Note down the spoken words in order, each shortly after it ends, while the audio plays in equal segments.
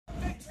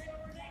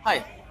Hi,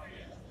 do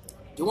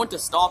you want to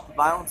stop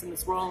violence in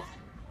this world?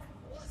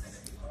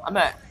 I'm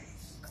at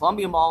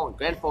Columbia Mall in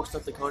Grand Forks,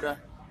 North Dakota.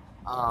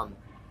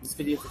 This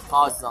video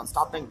is on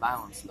stopping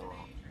violence in the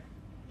world.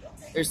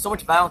 There's so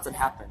much violence that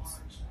happens.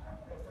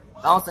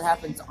 Violence that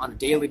happens on a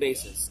daily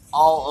basis,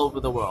 all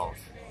over the world.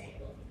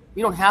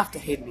 We don't have to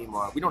hate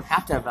anymore. We don't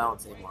have to have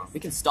violence anymore.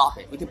 We can stop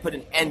it. We can put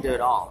an end to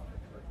it all.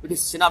 We can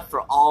stand up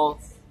for all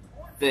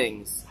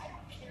things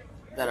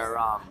that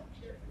are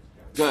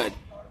good,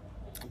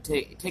 and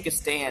take a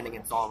stand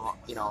against all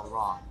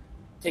wrong.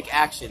 Take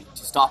action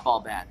to stop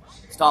all bad,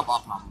 stop all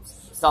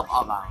problems, stop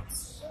all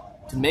violence,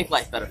 to make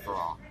life better for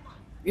all.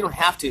 We don't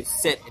have to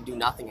sit and do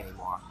nothing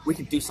anymore. We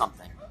can do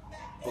something.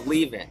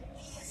 Believe it.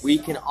 We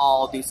can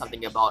all do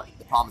something about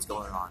the problems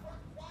going on.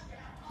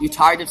 You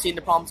tired of seeing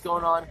the problems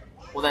going on?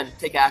 Well then,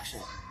 take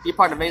action. Be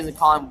part of an amazing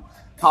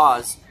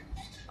cause,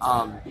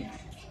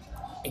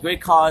 a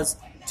great cause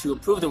to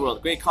improve the world,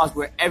 a great cause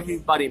where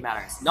everybody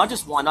matters. Not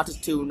just one, not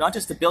just two, not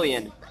just a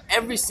billion, but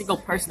every single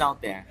person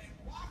out there.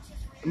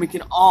 And we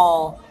can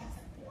all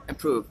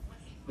improve.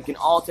 We can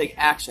all take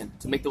action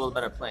to make the world a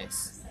better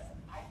place.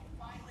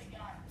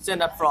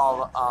 Stand up for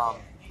all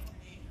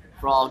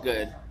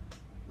good.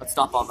 Let's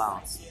stop all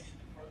violence.